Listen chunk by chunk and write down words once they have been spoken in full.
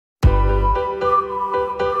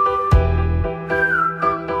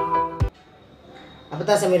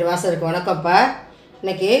அப்பத்தா சமையல் வாசருக்கு வணக்கம்ப்பா.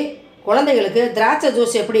 இன்றைக்கி குழந்தைகளுக்கு திராட்சை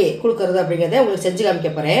ஜூஸ் எப்படி கொடுக்குறது அப்படிங்கிறத உங்களுக்கு செஞ்சு காமிக்க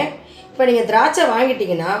போகிறேன். இப்போ நீங்கள் திராட்சை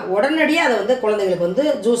வாங்கிட்டிங்கன்னா உடனடியாக அதை வந்து குழந்தைங்களுக்கு வந்து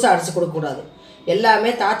ஜூஸாக அடித்து கொடுக்கக்கூடாது.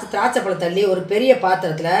 எல்லாமே திராட்சை பழம் தள்ளி ஒரு பெரிய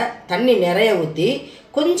பாத்திரத்தில் தண்ணி நிறைய ஊற்றி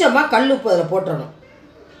கொஞ்சமாக கல் உப்பு அதில் போட்டுறணும்.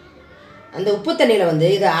 அந்த உப்பு தண்ணியில் வந்து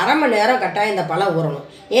இது அரை மணி நேரம் கட்டாயம் இந்த பழம் ஊறணும்.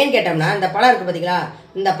 ஏன்னு கேட்டோம்னா இந்த பழம் இருக்குது பார்த்தீங்களா,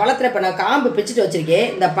 இந்த பழத்தில் இப்போ நான் காம்பு பிச்சுட்டு வச்சுருக்கேன்.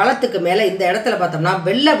 இந்த பழத்துக்கு மேலே இந்த இடத்துல பார்த்தோம்னா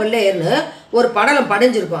வெள்ளையேன்னு ஒரு படலம்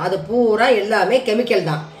படிஞ்சிருக்கும். அது பூரா எல்லாமே கெமிக்கல்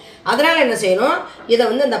தான். அதனால் என்ன செய்யணும், இதை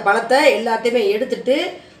வந்து இந்த பழத்தை எல்லாத்தையுமே எடுத்துட்டு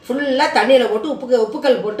ஃபுல்லாக தண்ணியில் போட்டு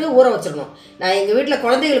உப்புக்கல் போட்டு ஊற வச்சிடணும். நான் எங்கள் வீட்டில்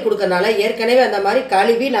குழந்தைகளுக்கு கொடுக்கறனால ஏற்கனவே அந்த மாதிரி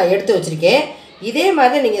கழுவி நான் எடுத்து வச்சுருக்கேன். இதே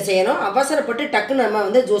மாதிரி தான் நீங்கள் செய்யணும். அவசரப்பட்டு டக்குன்னு நம்ம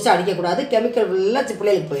வந்து ஜூஸை அடிக்கக்கூடாது. கெமிக்கல் ஃபுல்லாக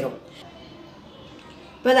பிள்ளைகளுக்கு போயிடும்.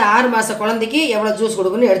 இப்போ இந்த 6 மாத குழந்தைக்கு எவ்வளோ ஜூஸ்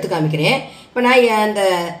கொடுக்கணும்னு எடுத்து காமிக்கிறேன். இப்போ நான் அந்த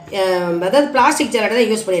அதாவது பிளாஸ்டிக் சல்லடை தான்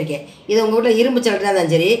யூஸ் பண்ணியிருக்கேன். இது உங்கள் வீட்டில் இரும்பு சல்லடை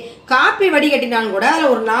தான் சரி. காப்பி வடிகட்டினாலும் கூட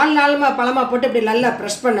அதில் ஒரு 4 நாளுமா பழமாக போட்டு இப்படி நல்லா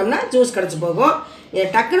ப்ரெஷ் பண்ணோம்னா ஜூஸ் கிடச்சி போகும். இதை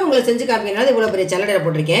டக்குன்னு உங்களுக்கு செஞ்சு காமிக்கிறனால இவ்வளோ பெரிய சல்லடையில்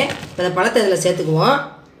போட்டிருக்கேன். இப்போ அந்த பழத்தை இதில் சேர்த்துக்குவோம்.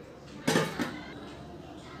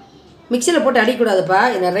 மிக்சியில் போட்டு அடிக்கக்கூடாதுப்பா,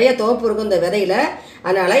 நிறைய துவப்பு இருக்கும் இந்த விதையில்.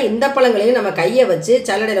 அதனால் இந்த பழங்களையும் நம்ம கையை வச்சு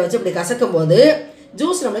சல்லடையில் வச்சு இப்படி கசக்கும் போது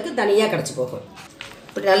ஜூஸ் நம்மளுக்கு தனியாக கிடச்சி போகும்.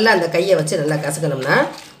 இப்படி நல்லா அந்த கையை வச்சு நல்லா கசக்கணும்னா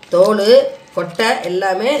தோல் கொட்டை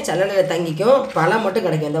எல்லாமே சல்லடையில் தங்கிக்கும். பழம் மட்டும்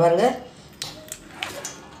கிடைக்கும். இந்த பாருங்க,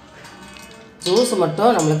 ஜூஸ்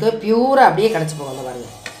மட்டும் நம்மளுக்கு பியூராக அப்படியே கிடச்சி போகும். இந்த பாருங்க,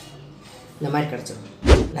 இந்த மாதிரி கிடச்சிடும்.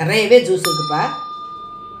 நிறையவே ஜூஸ் இருக்குப்பா.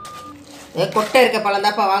 கொட்டை இருக்க பழம்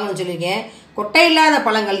தான்ப்பா வாங்கணும்னு சொல்லியிருக்கேன். கொட்டை இல்லாத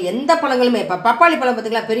பழங்கள் எந்த பழங்களுமே, இப்போ பப்பாளி பழம்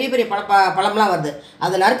பார்த்திங்களா, பெரிய பெரிய பழம்லாம் வருது.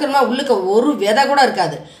 அதை நறுக்கணும்னா உள்ளுக்கு ஒரு விதை கூட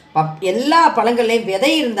இருக்காது. எல்லா பழங்கள்லேயும் விதை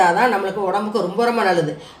இருந்தால் தான் நம்மளுக்கு உடம்புக்கு ரொம்ப ரொம்ப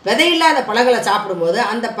நல்லது. விதை இல்லாத பழங்களை சாப்பிடும்போது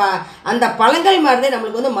அந்த பழங்கள் மாதிரி தான்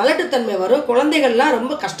நம்மளுக்கு வந்து மலட்டுத்தன்மை வரும். குழந்தைகள்லாம்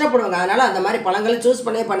ரொம்ப கஷ்டப்படுவாங்க. அதனால் அந்த மாதிரி பழங்களை சூஸ்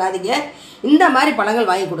பண்ணாதீங்க. இந்த மாதிரி பழங்கள்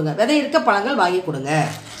வாங்கி கொடுங்க. விதை இருக்க பழங்கள் வாங்கி கொடுங்க.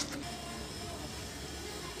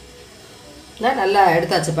 நல்லா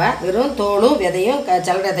எடுத்தாச்சுப்பா. வெறும் தோலும் விதையும்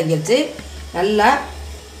சல்லடை தங்கிடுச்சு. நல்லா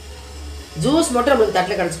ஜூஸ் மட்டும் நம்மளுக்கு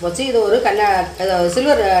தட்டில் கிடச்சி போச்சு. இது ஒரு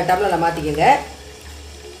சில்வர் டம்ளரில் மாற்றிக்கோங்க.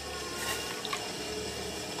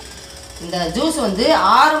 இந்த ஜூஸ் வந்து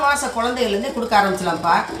 6 மாத குழந்தைகள்லேருந்து கொடுக்க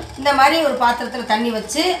ஆரம்பிச்சிடலாம்ப்பா. இந்த மாதிரி ஒரு பாத்திரத்தில் தண்ணி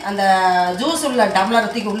வச்சு அந்த ஜூஸ் உள்ள டம்ளரை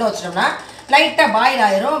தூக்கி உள்ளே வச்சிட்டோம்னா லைட்டாக பாயில்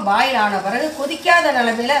ஆயிரும். பாயில் ஆன பிறகு கொதிக்காத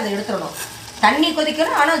நிலைமையில் அதை எடுத்துடணும். தண்ணி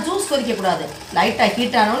கொதிக்கணும், ஆனால் ஜூஸ் கொதிக்கக்கூடாது. லைட்டாக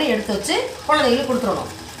ஹீட் ஆனோன்னு எடுத்து வச்சு குழந்தைங்களுக்கு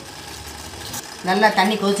கொடுத்துடணும். நல்லா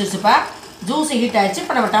தண்ணி கொதிச்சிருச்சுப்பா, ஜூஸ் ஹீட் ஆகிடுச்சு.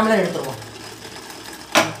 இப்போ நம்ம டம்ளர் எடுத்துருவோம்.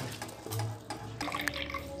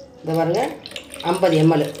 இந்த பாருங்க, 50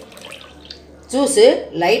 ml ஜூஸு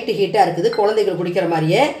லைட்டு ஹீட்டாக இருக்குது. குழந்தைகள் குடிக்கிற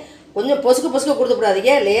மாதிரியே கொஞ்சம் பொசுக்கு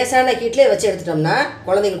கொடுத்துக்கூடாதீங்க. லேசான ஹீட்லேயே வச்சு எடுத்துட்டோம்னா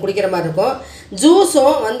குழந்தைகள் குடிக்கிற மாதிரி இருக்கும்.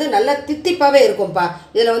 ஜூஸும் வந்து நல்லா தித்திப்பாகவே இருக்கும்ப்பா.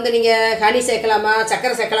 இதில் வந்து நீங்கள் ஹனி சேர்க்கலாமா,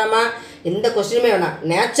 சக்கரை சேர்க்கலாமா, எந்த கொஸ்டினுமே வேணாம்.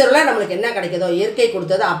 நேச்சுரலாக நம்மளுக்கு என்ன கிடைக்குதோ இயற்கை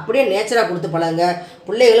கொடுத்ததோ அப்படியே நேச்சராக கொடுத்து பழங்க.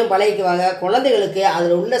 பிள்ளைகளும் பழகிக்குவாங்க. குழந்தைகளுக்கு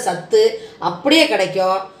அதில் உள்ள சத்து அப்படியே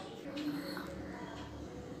கிடைக்கும்.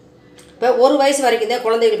 இப்போ 1 வயசு வரைக்கும் தான்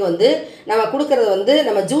குழந்தைகளுக்கு வந்து நம்ம கொடுக்குறது வந்து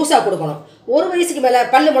நம்ம ஜூஸாக கொடுக்கணும். 1 வயசுக்கு மேலே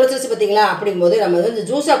பல்லு முளைச்சிருச்சு பார்த்தீங்களா, அப்படிங்கும்போது நம்ம வந்து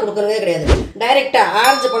ஜூஸாக கொடுக்குறதே கிடையாது. டைரெக்டாக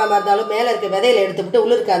ஆரஞ்சு பழமாக இருந்தாலும் மேலே இருக்க விதையில் எடுத்துவிட்டு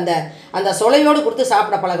உள்ளே இருக்க அந்த சொலையோடு கொடுத்து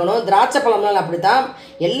சாப்பிட பழகணும். திராட்சை பழம்னாலும் அப்படி தான்.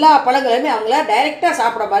 எல்லா பழங்களுமே அவங்கள டைரெக்டாக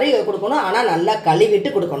சாப்பிட்ற மாதிரி கொடுக்கணும். ஆனால் நல்லா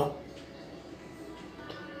கழுவிட்டு கொடுக்கணும்.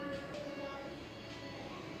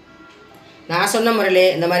 நான் சொன்ன முறையிலே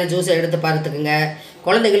இந்த மாதிரி ஜூஸை எடுத்து பார்த்துக்குங்க.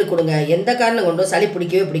 குழந்தைகளுக்கு கொடுங்க. எந்த காரணம் கொண்டும் சளி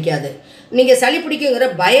பிடிக்காது. நீங்கள் சளி பிடிக்குங்கிற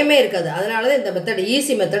பயமே இருக்காது. அதனால தான் இந்த மெத்தட்,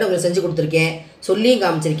 ஈஸி மெத்தட் உங்களுக்கு செஞ்சு கொடுத்துருக்கேன், சொல்லியும்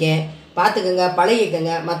காமிச்சிருக்கேன். பார்த்துக்குங்க,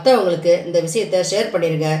 பழகிக்கங்க. மற்றவங்களுக்கு இந்த விஷயத்தை ஷேர்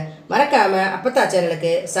பண்ணிடுங்க. மறக்காமல் அப்பத்தா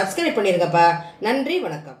சேனலுக்கு சப்ஸ்கிரைப் பண்ணிடுங்கப்பா. நன்றி,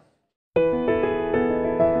 வணக்கம்.